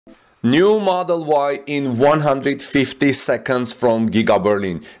New Model Y in 150 seconds from Giga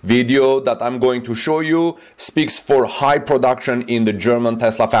Berlin. Video that I'm going to show you speaks for high production in the German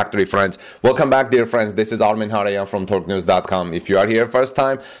Tesla factory, friends. Welcome back, dear friends. This is Armin Harayan from TorqueNews.com. If you are here first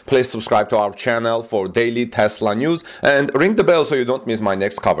time, please subscribe to our channel for daily Tesla news and ring the bell so you don't miss my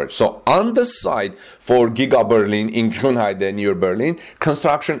next coverage. So on the site for Giga Berlin in Grünheide near Berlin,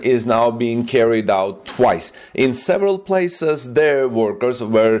 construction is now being carried out twice. In several places there, workers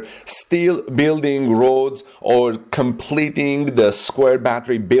were still building roads or completing the square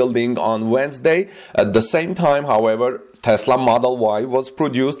battery building on Wednesday. At the same time, however, Tesla Model Y was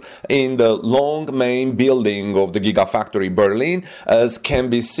produced in the long main building of the Gigafactory Berlin, as can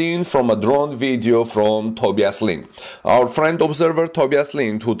be seen from a drone video from Tobias Lind. Our friend observer Tobias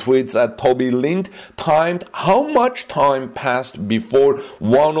Lind, who tweets at Toby Lind, timed how much time passed before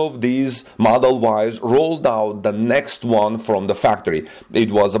one of these Model Ys rolled out the next one from the factory.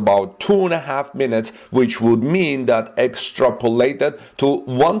 It was about 2.5 minutes, which would mean that extrapolated to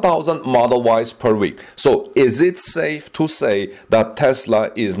 1,000 Model Ys per week. So is it safe to say that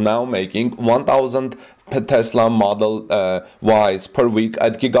Tesla is now making 1,000 Tesla Model Ys per week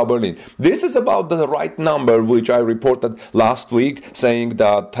at Giga Berlin? This is about the right number, which I reported last week, saying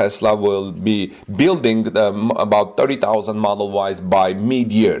that Tesla will be building about 30,000 Model Ys by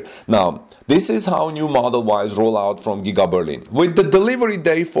mid-year. Now, this is how new Model Ys roll out from Giga Berlin. With the delivery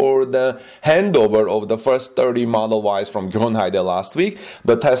day for the handover of the first 30 Model Ys from Grünheide last week,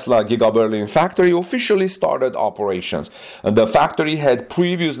 the Tesla Giga Berlin factory officially started operations. The factory had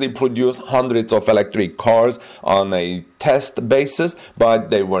previously produced hundreds of electric cars on a test basis,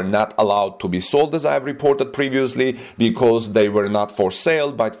 but they were not allowed to be sold, as I have reported previously, because they were not for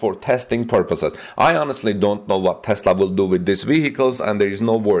sale but for testing purposes. I honestly don't know what Tesla will do with these vehicles, and there is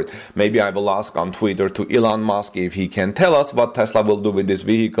no word. Maybe I will ask on Twitter to Elon Musk if he can tell us what Tesla will do with these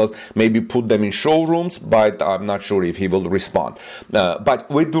vehicles, maybe put them in showrooms, but I'm not sure if he will respond. But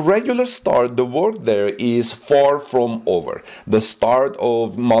with the regular start, the work there is far from over. The start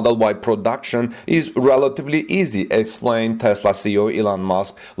of Model Y production is relatively easy, explained Tesla CEO Elon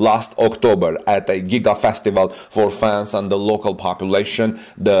Musk last October at a Giga Festival for fans and the local population.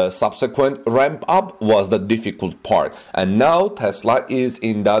 The subsequent ramp up was the difficult part, and now Tesla is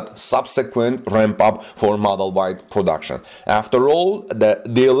in that subsequent ramp up for Model Y production. After all, the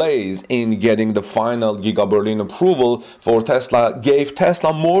delays in getting the final Giga Berlin approval for Tesla gave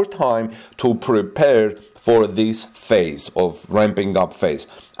Tesla more time to prepare for this phase of ramping up phase.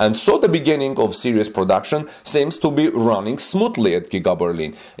 And so the beginning of serious production seems to be running smoothly at Giga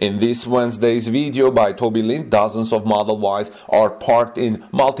Berlin. In this Wednesday's video by Toby Lind, dozens of Model Ys are parked in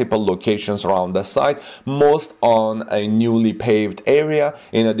multiple locations around the site, most on a newly paved area.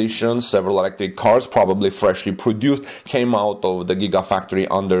 In addition, several electric cars, probably freshly produced, came out of the Gigafactory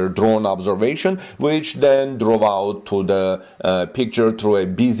under drone observation, which then drove out to the picture through a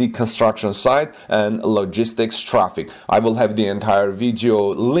busy construction site and logistics traffic. I will have the entire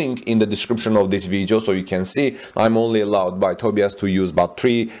video link in the description of this video so you can see. I'm only allowed by Tobias to use about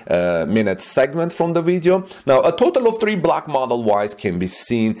 3-minute segment from the video. Now, a total of 3 black Model Ys can be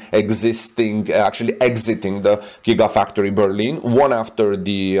seen exiting the Gigafactory Berlin, one after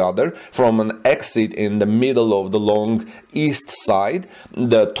the other, from an exit in the middle of the long east side.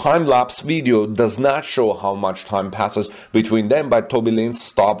 The time-lapse video does not show how much time passes between them, but Toby Lind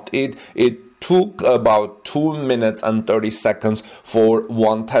stopped it. It took about 2 minutes and 30 seconds for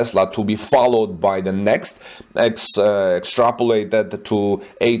one Tesla to be followed by the next. Extrapolated to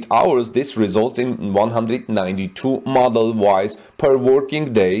 8 hours, this results in 192 Model Ys per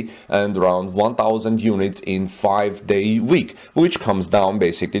working day and around 1,000 units in 5-day week, which comes down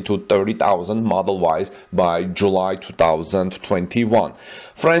basically to 30,000 Model Ys by July 2021.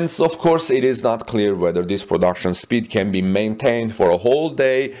 Friends, of course, it is not clear whether this production speed can be maintained for a whole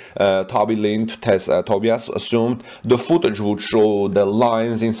day. Toby Lind, Tobias assumed the footage would show the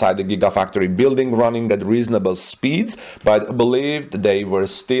lines inside the Gigafactory building running at reasonable speeds, but believed they were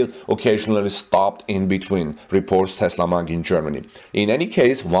still occasionally stopped in between, reports Tesla Mag in Germany. In any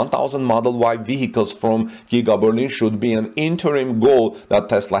case, 1,000 Model Y vehicles from Giga Berlin should be an interim goal that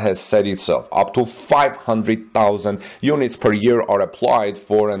Tesla has set itself. Up to 500,000 units per year are applied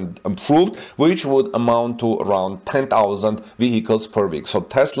for and approved, which would amount to around 10,000 vehicles per week. So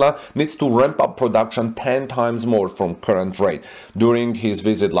Tesla needs to ramp up production 10 times more from current rate. During his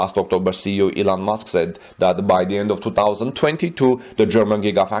visit last October, CEO Elon Musk said that by the end of 2022, the German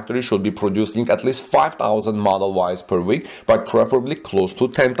Gigafactory should be producing at least 5,000 Model Ys per week, but preferably close to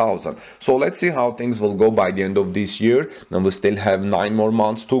 10,000. So let's see how things will go by the end of this year, and we still have 9 more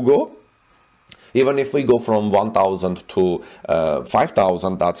months to go. Even if we go from 1,000 to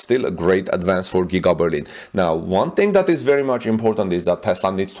 5,000, that's still a great advance for Giga Berlin. Now, one thing that is very much important is that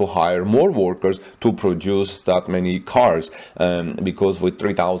Tesla needs to hire more workers to produce that many cars, because with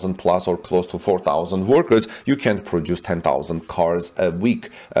 3,000 plus or close to 4,000 workers, you can't produce 10,000 cars a week.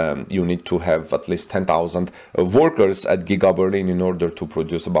 You need to have at least 10,000 workers at Giga Berlin in order to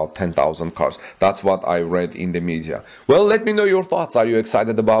produce about 10,000 cars. That's what I read in the media. Well, let me know your thoughts. Are you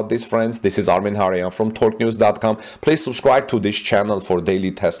excited about this, friends? This is Armin Harayan from torquenews.com. Please subscribe to this channel for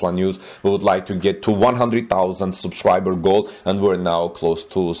daily Tesla news. We would like to get to 100,000 subscriber goal, and we're now close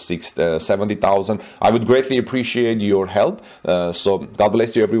to 70,000. I would greatly appreciate your help. So God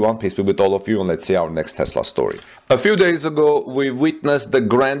bless you, everyone. Peace be with all of you, and let's see our next Tesla story. A few days ago, we witnessed the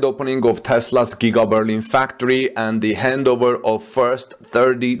grand opening of Tesla's Giga Berlin factory and the handover of first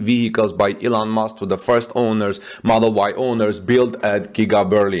 30 vehicles by Elon Musk to the first owners, Model Y owners, built at Giga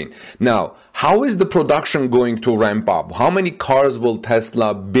Berlin. Now, how is the production going to ramp up? How many cars will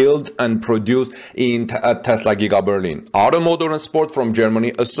Tesla build and produce at Tesla Giga Berlin? Automotive and Sport from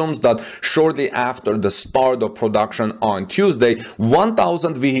Germany assumes that shortly after the start of production on Tuesday,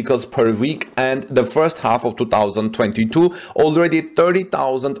 1,000 vehicles per week, and the first half of 2022, already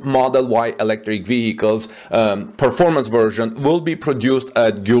 30,000 Model Y electric vehicles, performance version, will be produced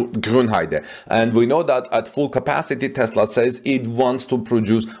at Grünheide. And we know that at full capacity, Tesla says it wants to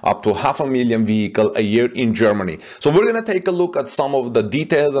produce up to 500,000 vehicles a year in Germany. So we're going to take a look at some of the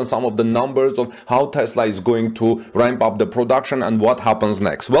details and some of the numbers of how Tesla is going to ramp up the production and what happens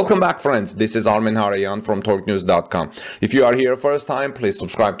next. Welcome back, friends. This is Armin Harayan from torquenews.com. If you are here first time, please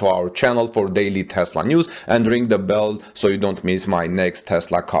subscribe to our channel for daily Tesla news and ring the bell so you don't miss my next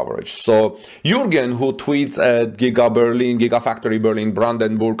Tesla coverage. So Jürgen, who tweets at Giga Berlin, Gigafactory Berlin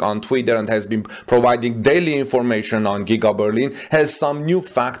Brandenburg on Twitter and has been providing daily information on Giga Berlin, has some new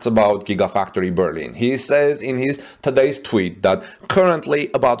facts about Gigafactory Berlin. He says in his today's tweet that currently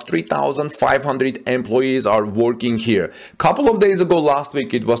about 3,500 employees are working here. Couple of days ago, last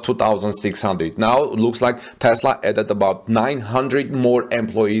week, it was 2,600. Now it looks like Tesla added about 900 more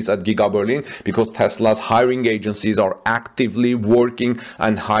employees at Giga Berlin because Tesla's hiring agencies are actively working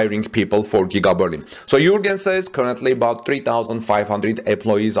and hiring people for Giga Berlin. So Jürgen says currently about 3,500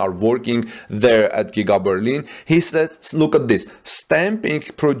 employees are working there at Giga Berlin. He says, look at this, stamping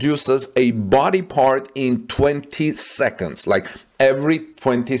produces a body part in 20 seconds. Like every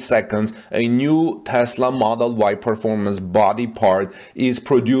 20 seconds, a new Tesla Model Y performance body part is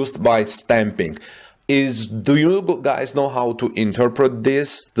produced by stamping. Do you guys know how to interpret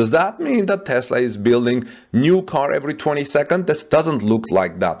this? Does that mean that Tesla is building new car every 20 seconds? This doesn't look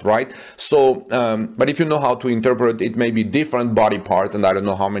like that, right? So, but if you know how to interpret, it may be different body parts, and I don't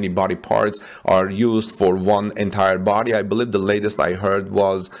know how many body parts are used for one entire body. I believe the latest I heard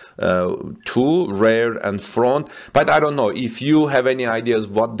was 2, rear and front, but I don't know. If you have any ideas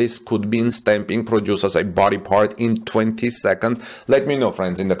what this could be, stamping produces a body part in 20 seconds, let me know,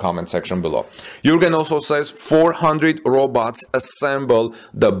 friends, in the comment section below. Jürgen also says 400 robots assemble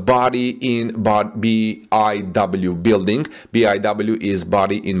the body in BIW building. BIW is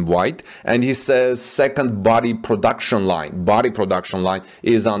body in white. And he says second body production line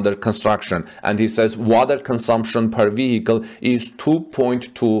is under construction. And he says water consumption per vehicle is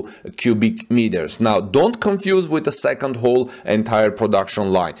 2.2 cubic meters. Now, don't confuse with the second whole entire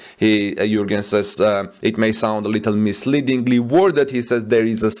production line. Jürgen says it may sound a little misleadingly worded. He says there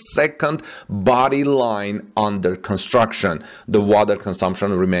is a second body line under construction. The water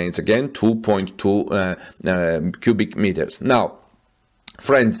consumption remains again 2.2 cubic meters. Now,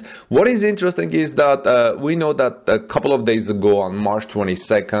 friends, what is interesting is that we know that a couple of days ago on March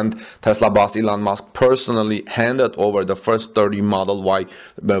 22nd, Tesla boss Elon Musk personally handed over the first 30 Model Y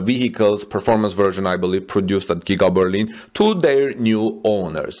vehicles, performance version, I believe, produced at Giga Berlin, to their new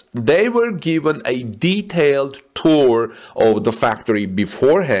owners. They were given a detailed tour of the factory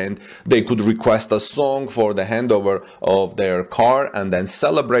beforehand. They could request a song for the handover of their car and then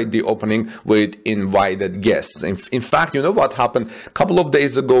celebrate the opening with invited guests. In fact, you know what happened? A couple of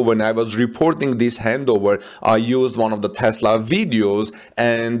days ago when I was reporting this handover, I used one of the Tesla videos,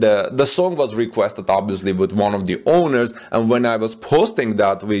 and the song was requested obviously with one of the owners, and when I was posting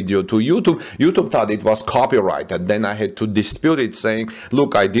that video to YouTube thought it was copyrighted. Then I had to dispute it, saying,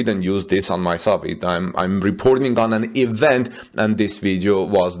 look, I didn't use this on myself. I'm reporting on an event and this video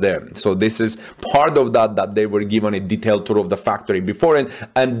was there. So this is part of that they were given a detailed tour of the factory beforehand,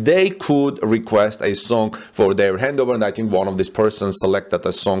 and they could request a song for their handover, and I think one of these persons selected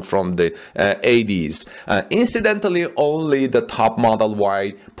a song from the 80s. Incidentally, only the top Model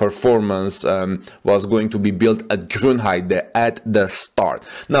Y performance was going to be built at Grünheide at the start.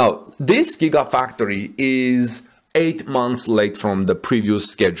 Now, this Gigafactory is 8 months late from the previous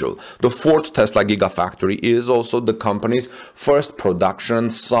schedule. The fourth Tesla Gigafactory is also the company's first production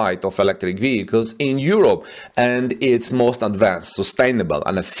site of electric vehicles in Europe and its most advanced, sustainable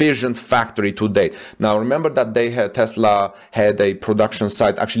and efficient factory to date. Now remember that Tesla had a production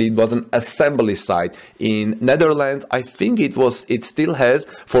site, actually it was an assembly site in Netherlands. I think it still has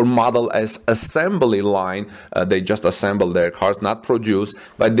for Model S assembly line. They just assemble their cars, not produce,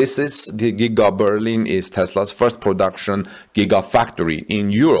 but this is the Giga Berlin is Tesla's first production Gigafactory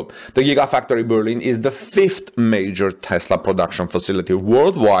in Europe. The Gigafactory Berlin is the 5th major Tesla production facility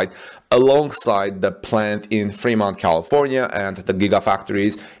worldwide, alongside the plant in Fremont, California, and the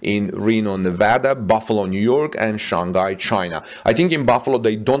Gigafactories in Reno, Nevada, Buffalo, New York, and Shanghai, China. I think in Buffalo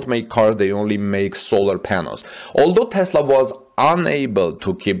they don't make cars, they only make solar panels. Although Tesla was unable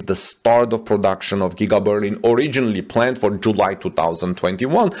to keep the start of production of Giga Berlin originally planned for July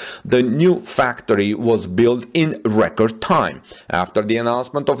 2021, the new factory was built in record time. After the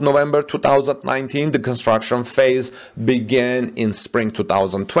announcement of November 2019, the construction phase began in spring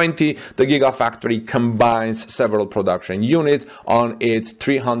 2020. The Gigafactory combines several production units on its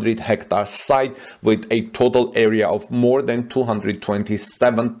 300-hectare site with a total area of more than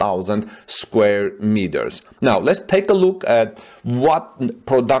 227,000 square meters. Now, let's take a look at what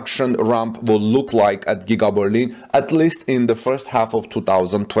production ramp will look like at Giga Berlin, at least in the first half of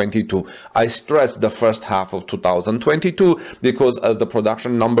 2022. I stress the first half of 2022 because as the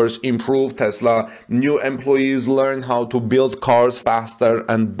production numbers improve, Tesla new employees learn how to build cars faster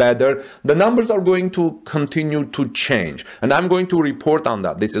and better, the numbers are going to continue to change. And I'm going to report on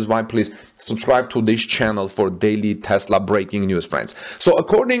that. This is why please subscribe to this channel for daily Tesla breaking news, friends. So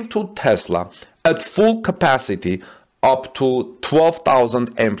according to Tesla, at full capacity, up to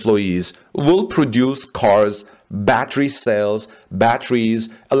 12,000 employees will produce cars, battery cells, batteries,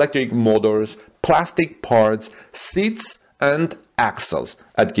 electric motors, plastic parts, seats, and axles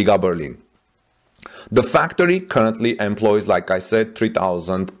at Giga Berlin. The factory currently employs, like I said,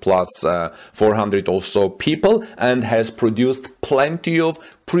 3,000 plus 400 or so people and has produced plenty of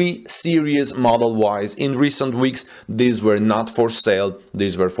pre-series Model Ys. In recent weeks, these were not for sale.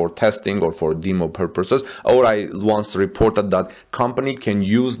 These were for testing or for demo purposes. Or I once reported that company can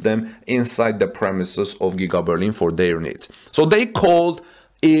use them inside the premises of Giga Berlin for their needs. So they called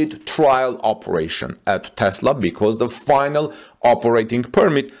it trial operation at Tesla because the final operating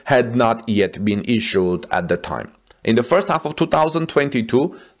permit had not yet been issued at the time. In the first half of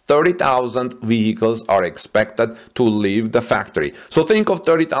 2022, 30,000 vehicles are expected to leave the factory. So think of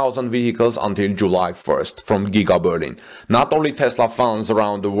 30,000 vehicles until July 1st from Giga Berlin. Not only Tesla fans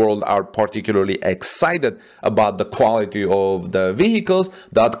around the world are particularly excited about the quality of the vehicles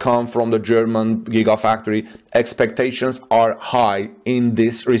that come from the German Gigafactory, expectations are high in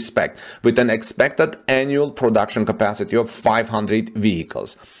this respect, with an expected annual production capacity of 500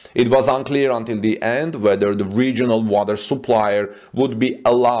 vehicles. It was unclear until the end whether the regional water supplier would be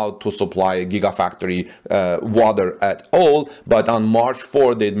allowed to supply a Gigafactory water at all, but on March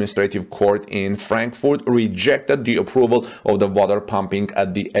 4, the administrative court in Frankfurt rejected the approval of the water pumping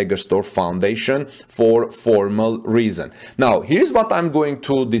at the Eggersdorf Foundation for formal reason. Now, here's what I'm going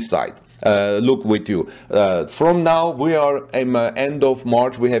to decide. Look with you. From now, we are end of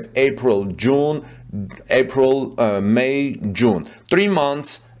March. We have April, May, June. 3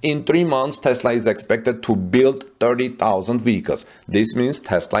 months. In 3 months, Tesla is expected to build 30,000 vehicles. This means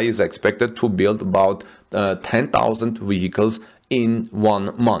Tesla is expected to build about 10,000 vehicles in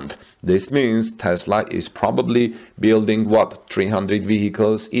 1 month. This means Tesla is probably building, what, 300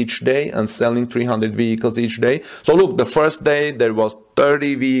 vehicles each day and selling 300 vehicles each day. So look, the first day there was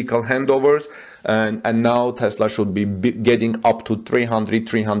 30 vehicle handovers, and now Tesla should be getting up to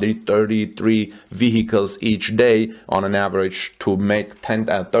 333 vehicles each day on an average to make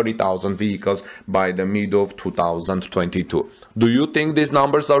 30,000 vehicles by the mid of 2022. Do you think these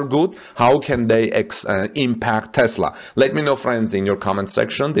numbers are good? How can they impact Tesla? Let me know, friends, in your comment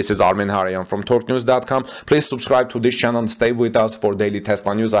section. This is Armin Harayan from TorqueNews.com. Please subscribe to this channel and stay with us for daily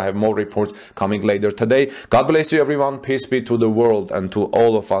Tesla news. I have more reports coming later today. God bless you, everyone. Peace be to the world and to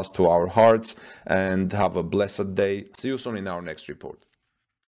all of us, to our hearts, and have a blessed day. See you soon in our next report.